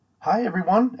Hi,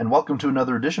 everyone, and welcome to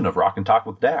another edition of Rock and Talk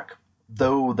with Dak.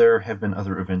 Though there have been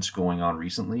other events going on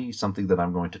recently, something that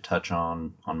I'm going to touch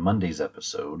on Monday's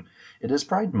episode, it is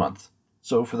Pride Month.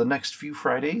 So for the next few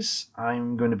Fridays,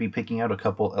 I'm going to be picking out a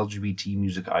couple LGBT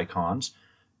music icons,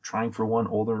 trying for one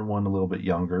older and one a little bit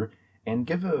younger, and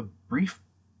give a brief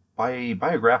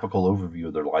biographical overview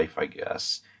of their life, I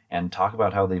guess, and talk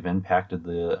about how they've impacted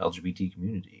the LGBT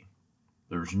community.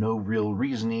 There's no real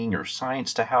reasoning or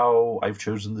science to how I've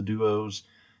chosen the duos.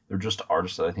 They're just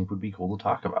artists that I think would be cool to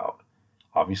talk about.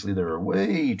 Obviously, there are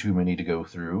way too many to go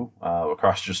through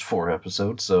across just 4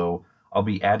 episodes, so I'll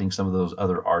be adding some of those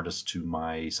other artists to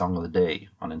my Song of the Day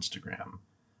on Instagram.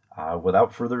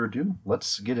 Without further ado,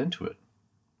 let's get into it.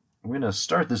 I'm going to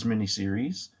start this mini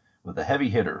series with a heavy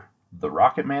hitter, the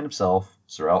Rocket Man himself,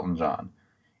 Sir Elton John.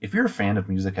 If you're a fan of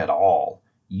music at all,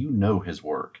 you know his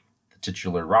work. The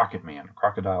titular Rocket Man,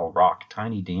 Crocodile Rock,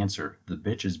 Tiny Dancer, The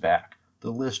Bitch is Back.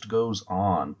 The list goes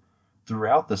on.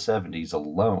 Throughout the 70s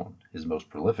alone, his most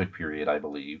prolific period, I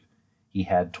believe, he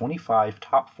had 25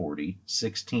 top 40,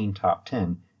 16 top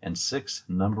 10, and 6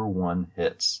 number 1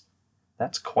 hits.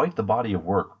 That's quite the body of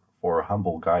work for a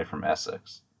humble guy from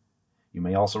Essex. You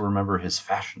may also remember his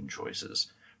fashion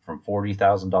choices, from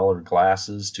 $40,000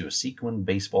 glasses to a sequin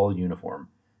baseball uniform.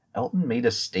 Elton made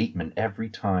a statement every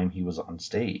time he was on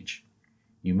stage.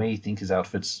 You may think his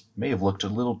outfits may have looked a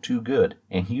little too good,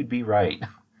 and you'd be right.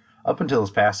 Up until his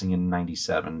passing in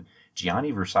 '97,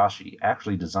 Gianni Versace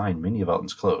actually designed many of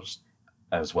Elton's clothes,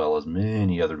 as well as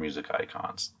many other music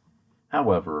icons.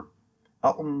 However,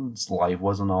 Elton's life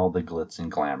wasn't all the glitz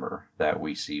and glamour that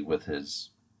we see with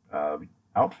his uh,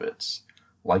 outfits.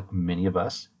 Like many of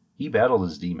us, he battled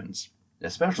his demons,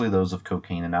 especially those of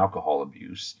cocaine and alcohol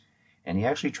abuse, and he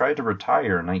actually tried to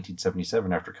retire in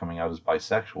 1977 after coming out as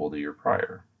bisexual the year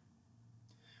prior.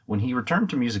 When he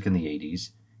returned to music in the 80s,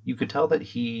 you could tell that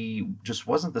he just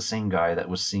wasn't the same guy that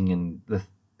was singing the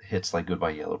hits like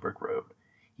Goodbye Yellow Brick Road.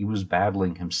 He was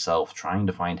battling himself, trying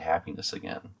to find happiness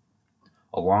again.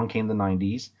 Along came the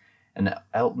 90s, and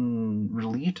Elton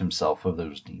relieved himself of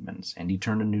those demons, and he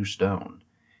turned a new stone.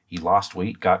 He lost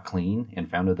weight, got clean, and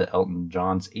founded the Elton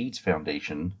John's AIDS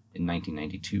Foundation in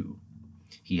 1992.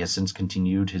 He has since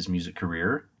continued his music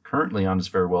career, currently on his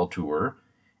farewell tour,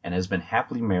 and has been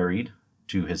happily married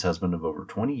to his husband of over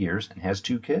 20 years and has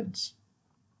 2 kids.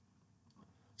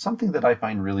 Something that I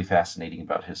find really fascinating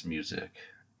about his music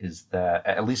is that,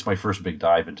 at least my first big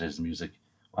dive into his music,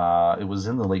 it was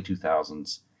in the late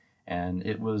 2000s, and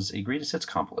it was a greatest hits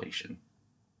compilation.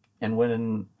 And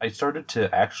when I started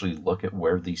to actually look at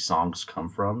where these songs come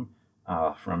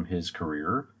from his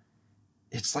career,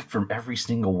 it's like from every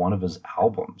single one of his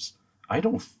albums. I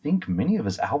don't think many of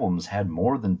his albums had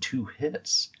more than 2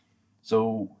 hits.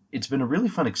 So it's been a really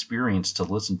fun experience to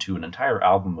listen to an entire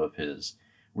album of his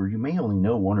where you may only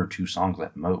know 1 or 2 songs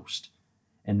at most.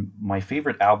 And my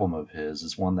favorite album of his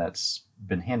is one that's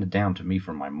been handed down to me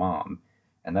from my mom,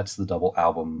 and that's the double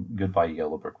album Goodbye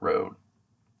Yellow Brick Road.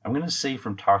 I'm going to say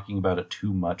from talking about it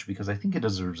too much because I think it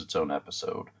deserves its own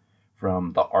episode.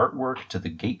 From the artwork to the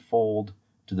gatefold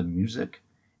to the music,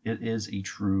 it is a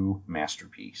true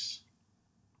masterpiece.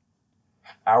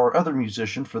 Our other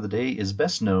musician for the day is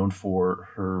best known for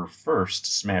her first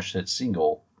smash hit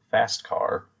single, Fast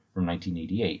Car, from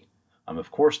 1988. I'm,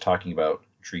 of course, talking about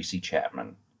Tracy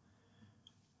Chapman.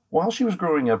 While she was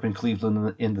growing up in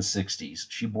Cleveland in the 60s,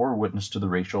 she bore witness to the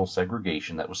racial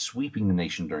segregation that was sweeping the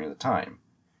nation during the time.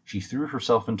 She threw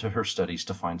herself into her studies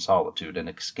to find solitude and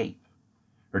escape.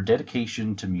 Her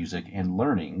dedication to music and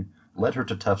learning led her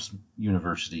to Tufts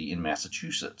University in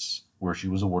Massachusetts, where she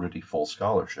was awarded a full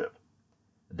scholarship.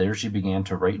 There she began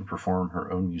to write and perform her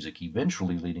own music,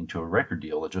 eventually leading to a record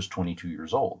deal at just 22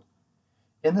 years old.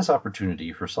 In this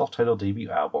opportunity, her self-titled debut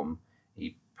album,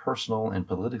 A Personal and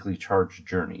Politically Charged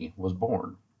Journey, was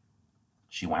born.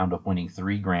 She wound up winning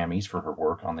 3 Grammys for her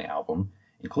work on the album,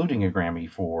 including a Grammy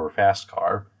for Fast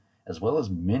Car, as well as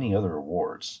many other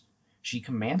awards. She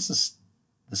commands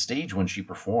the stage when she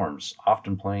performs,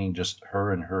 often playing just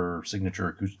her and her signature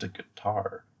acoustic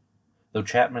guitar. Though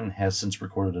Chapman has since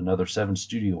recorded another 7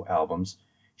 studio albums,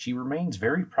 she remains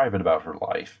very private about her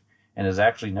life and has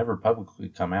actually never publicly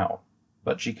come out,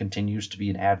 but she continues to be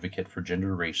an advocate for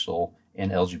gender, racial,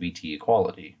 and LGBT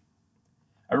equality.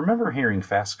 I remember hearing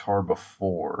Fast Car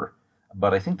before,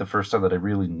 but I think the first time that I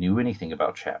really knew anything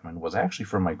about Chapman was actually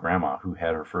from my grandma, who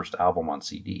had her first album on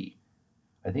CD.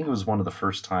 I think it was one of the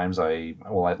first times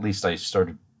at least I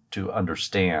started to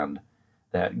understand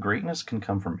that greatness can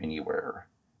come from anywhere,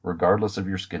 regardless of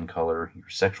your skin color, your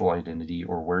sexual identity,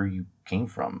 or where you came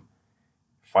from.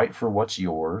 Fight for what's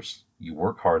yours, you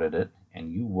work hard at it,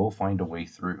 and you will find a way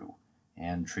through.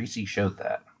 and Tracy showed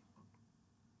that.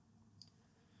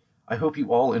 I hope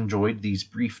you all enjoyed these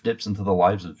brief dips into the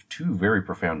lives of two very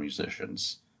profound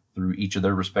musicians. Through each of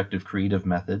their respective creative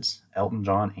methods, Elton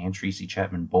John and Tracy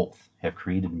Chapman both have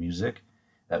created music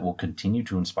that will continue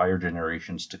to inspire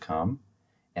generations to come,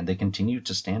 and they continue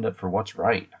to stand up for what's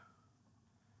right.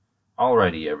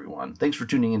 Alrighty, everyone. Thanks for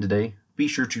tuning in today. Be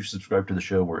sure to subscribe to the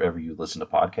show wherever you listen to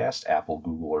podcasts, Apple,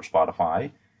 Google, or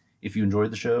Spotify. If you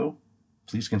enjoyed the show,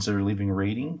 please consider leaving a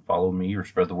rating, follow me, or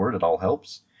spread the word. It all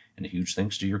helps. And a huge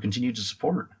thanks to your continued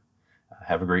support.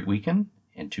 Have a great weekend,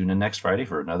 and tune in next Friday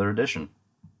for another edition.